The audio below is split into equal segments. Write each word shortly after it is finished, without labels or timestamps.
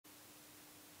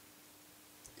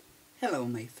Hello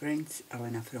my friends,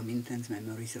 Elena from Intense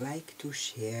Memories like to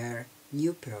share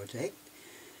new project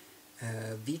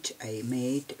which I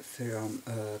made from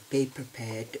a paper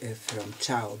pad from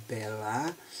Ciao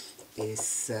Bella,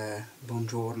 is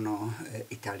Buongiorno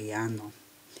Italiano.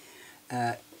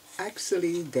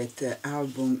 Actually that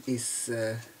album is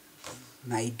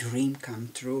my dream come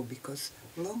true, because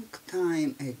long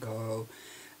time ago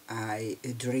I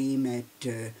dreamed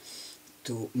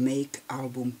to make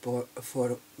album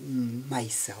for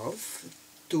myself,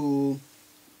 to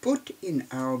put in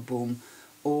album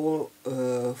all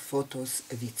photos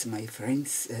with my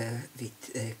friends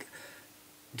with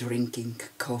drinking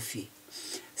coffee.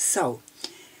 So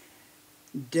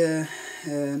the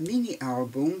mini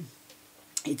album,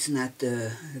 it's not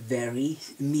very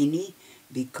mini,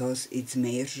 because it's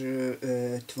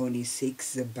measure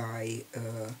 26 by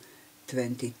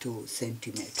 22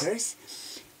 centimeters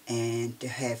and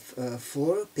have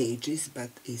 4 pages, but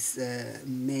is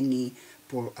many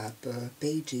pull-up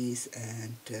pages.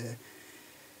 And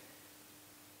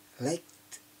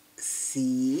let's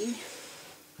see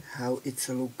how it's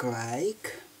look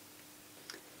like.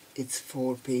 It's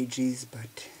 4 pages,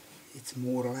 but it's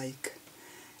more like,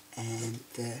 and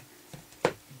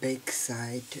back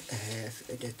side have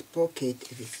that pocket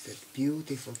with that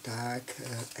beautiful tag,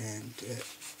 and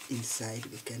inside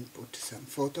we can put some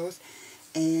photos.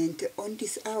 And on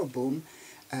this album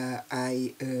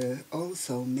I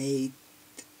also made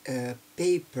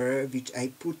paper which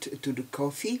I put to the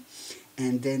coffee,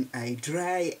 and then I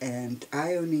dry and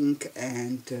ironing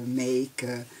and make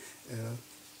a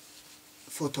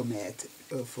photo mat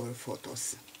for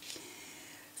photos.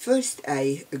 First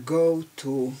I go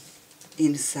to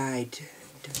inside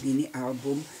the mini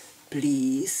album.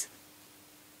 Please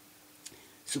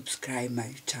subscribe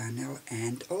my channel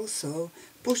and also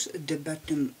push the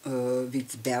button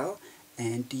with bell,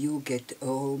 and you get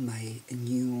all my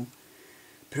new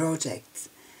projects.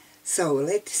 So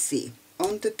let's see.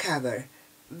 On the cover,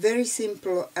 very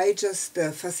simple, I just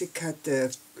fussy cut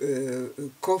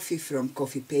coffee from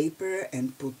coffee paper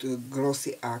and put a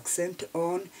glossy accent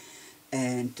on,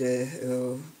 and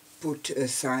put a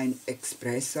sign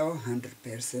Espresso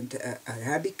 100%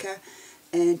 Arabica,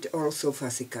 and also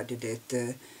fussy cut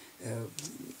that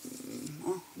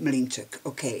mlinček,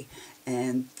 okay,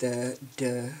 and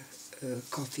the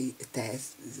coffee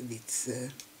test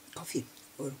with coffee.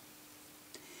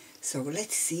 So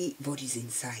let's see what is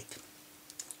inside.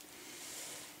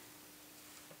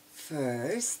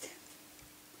 First,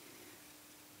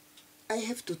 I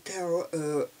have to tell,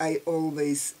 I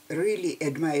always really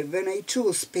admire when I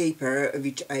choose paper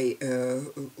which I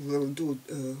will do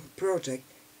project.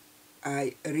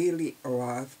 I really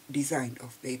love design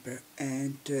of paper,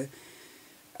 and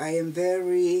I am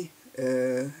very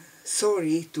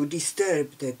sorry to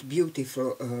disturb that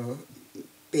beautiful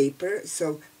paper.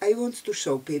 So I want to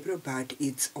show paper, but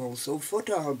it's also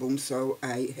photo album, so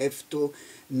I have to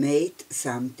make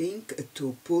something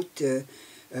to put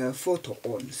photo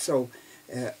on. So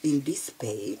in this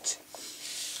page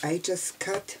I just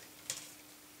cut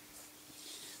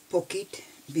pocket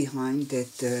behind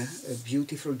that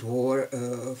beautiful door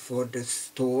for the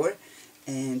store,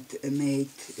 and made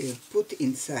put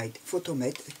inside photo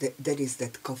mat. That is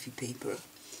that coffee paper,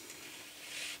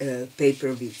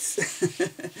 paper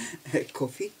with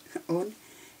coffee on,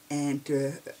 and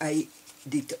I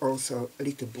did also a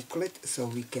little booklet, so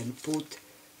we can put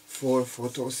 4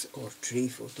 photos or 3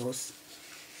 photos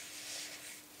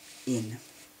in.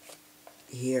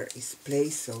 Here is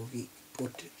place, so we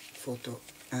put photo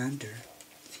under.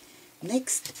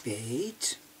 Next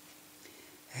page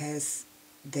has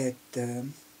that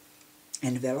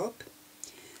envelope,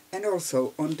 and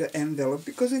also on the envelope,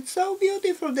 because it's so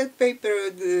beautiful, that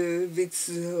paper with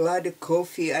a lot of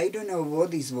coffee. I don't know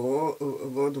what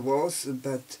was,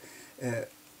 but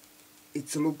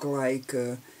it look like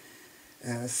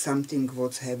something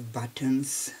what have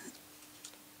buttons.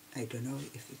 I don't know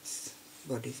if it's,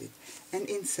 what is it. And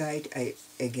inside I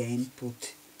again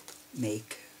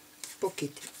make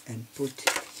pocket and put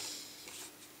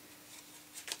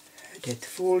that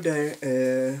folder.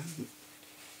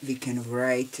 We can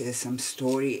write some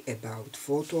story about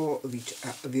photo, which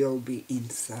will be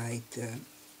inside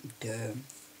the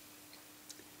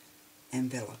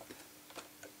envelope.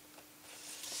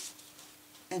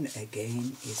 And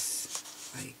again is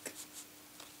like,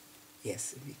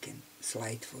 yes, we can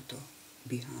slide photo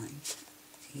behind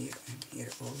here and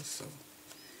here also.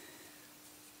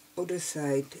 Other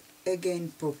side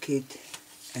again pocket,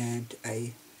 and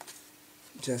I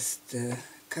just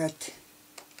cut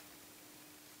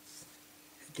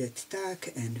that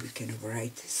tag, and we can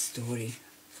write story.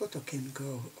 Photo can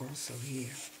go also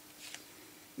here.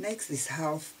 Next is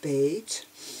half page,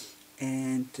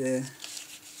 and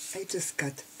I just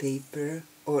cut paper,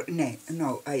 or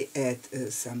no, I add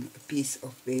some piece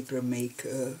of paper, make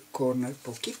a corner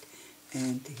pocket,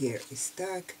 and here is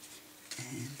tag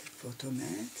and photo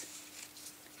mat.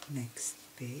 Next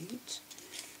page,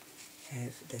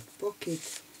 have that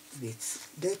pocket with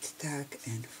that tag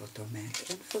and photo mat,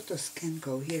 and photos can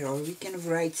go here, or we can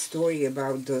write story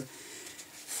about the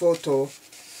photo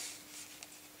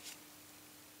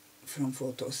from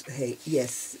photos. Hey,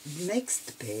 yes,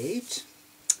 next page,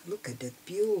 look at that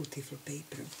beautiful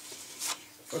paper.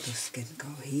 Photos can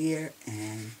go here,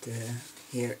 and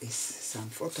here is some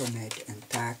photo mat and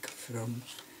tag from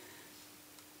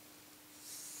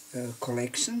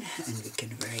collection, and we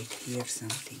can write here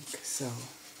something. So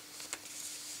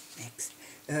next,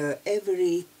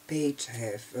 every page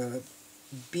have a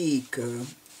big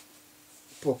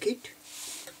pocket,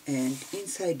 and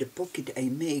inside the pocket I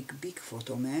make big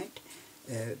photo mat.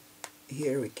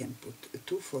 Here we can put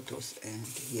 2 photos, and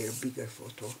here bigger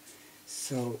photo.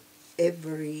 So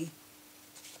every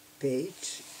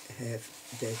page have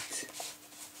that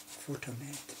photo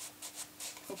mat.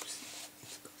 Oops,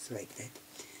 it goes like that.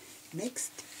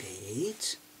 Next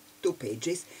page, 2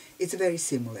 pages, it's very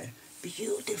similar.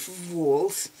 Beautiful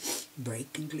walls,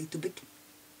 breaking a little bit,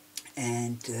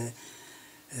 and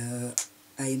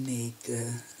I made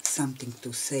something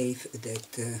to save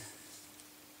that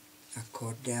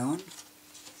accordion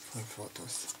for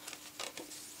photos.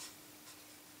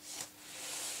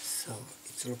 So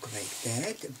it looks like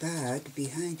that, but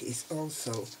behind is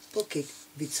also pocket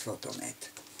with photo mat.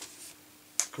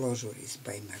 Closure is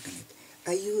by magnet.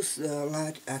 I use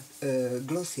large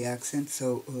glossy accent,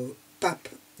 so pop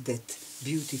that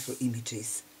beautiful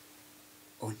images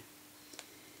on.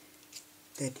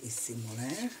 That is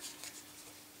similar.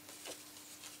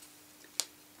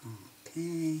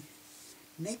 Okay,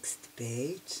 next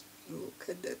page. Look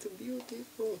at that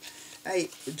beautiful. I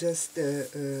just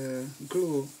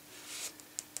glue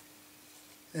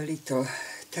a little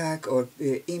tag or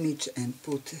image and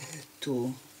put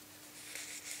 2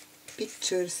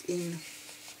 pictures in.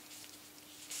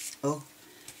 Oh,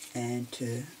 and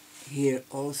here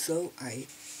also I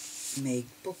make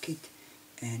pocket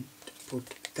and put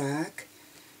tag,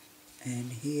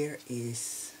 and here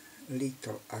is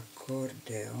little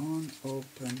accordion.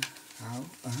 Open. How?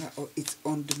 Oh, it's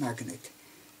on the magnet,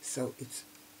 so it's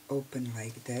open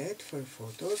like that for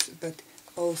photos, but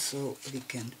also we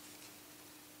can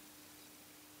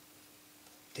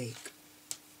take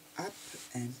up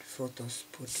and photos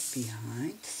put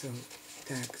behind, so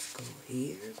tags go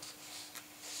here,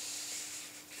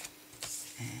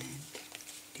 and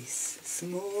this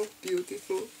small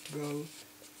beautiful go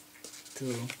to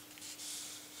that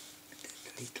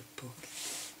little pocket.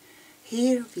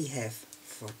 Here we have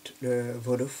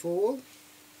waterfall,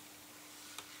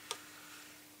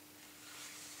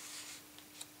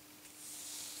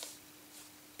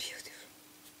 beautiful,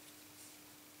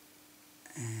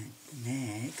 and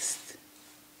next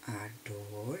our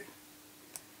door.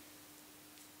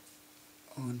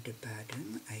 On the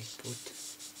bottom I put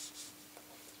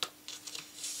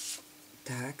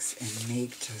tags and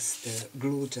make just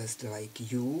glue just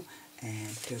like you,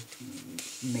 and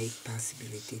make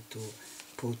possibility to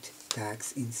put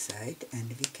tags inside, and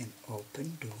we can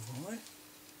open door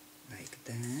like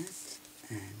that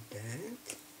and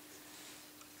that.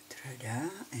 Ta-da!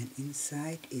 And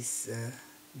inside is a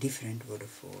different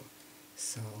waterfall,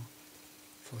 so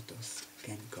photos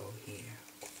can go here.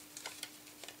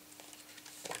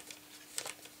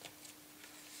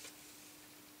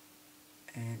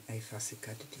 And I fussy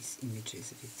cut these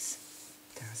images with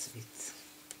tas with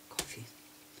coffee.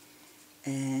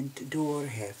 And door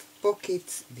have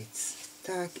pockets with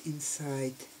tag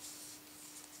inside.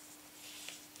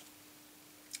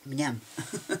 Yum!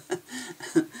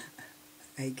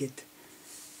 I get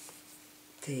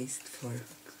taste for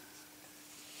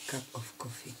a cup of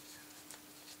coffee.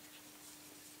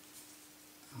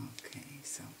 Okay,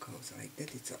 so it goes like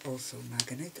that. It's also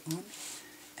magnet on.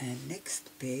 And next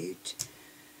page,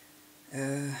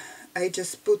 I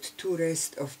just put 2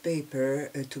 rest of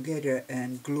paper together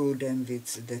and glue them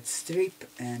with that strip,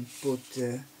 and put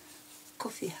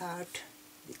coffee heart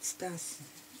with stars,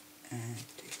 and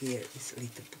here is a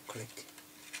little booklet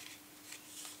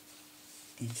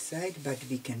inside, but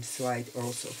we can slide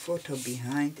also photo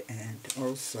behind, and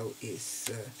also is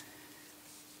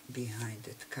behind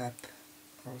that cup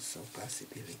also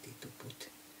possibility to put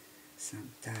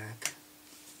some tag.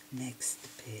 Next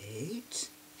page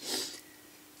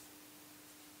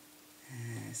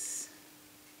has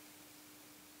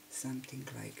something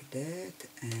like that,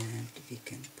 and we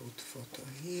can put photo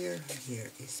here. Here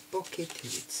is pocket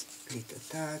with little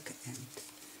tag and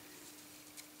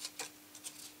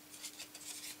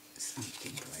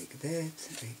something like that.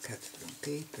 I cut from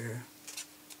paper.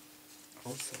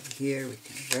 Also here we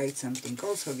can write something.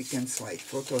 Also we can slide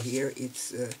photo here.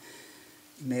 It's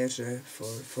measure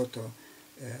for photo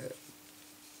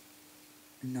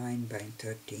 9 by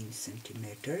 13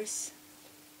 centimeters.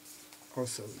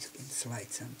 Also we can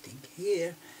slide something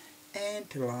here.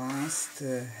 And last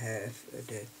have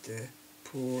that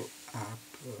pull up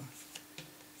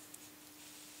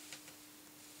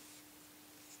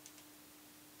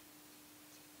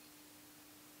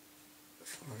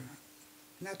for,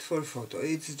 not for photo,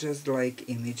 it's just like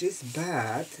images,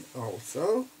 but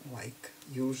also like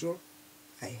usual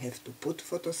I have to put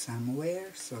photo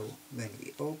somewhere, so when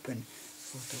we open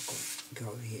photo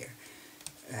go here,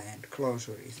 and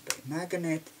closure is by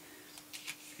magnet,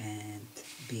 and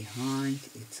behind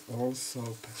it's also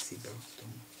possible to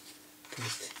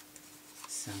put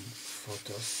some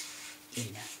photos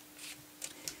in.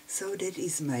 So that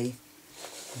is my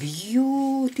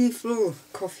beautiful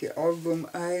coffee album.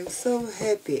 I am so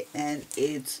happy, and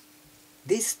it's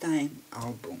this time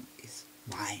album is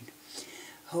mine.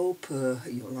 Hope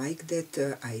you like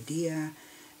that idea,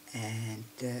 and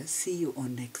see you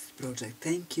on next project.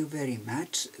 Thank you very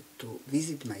much to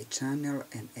visit my channel,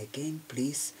 and again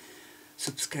please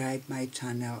subscribe my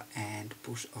channel and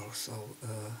push also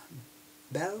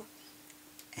bell,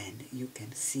 and you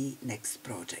can see next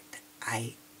project.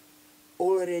 I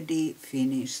already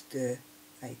finished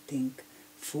I think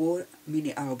 4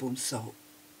 mini albums, so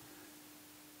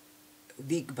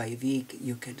week by week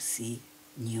you can see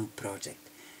new project.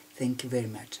 Thank you very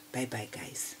much. Bye bye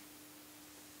guys.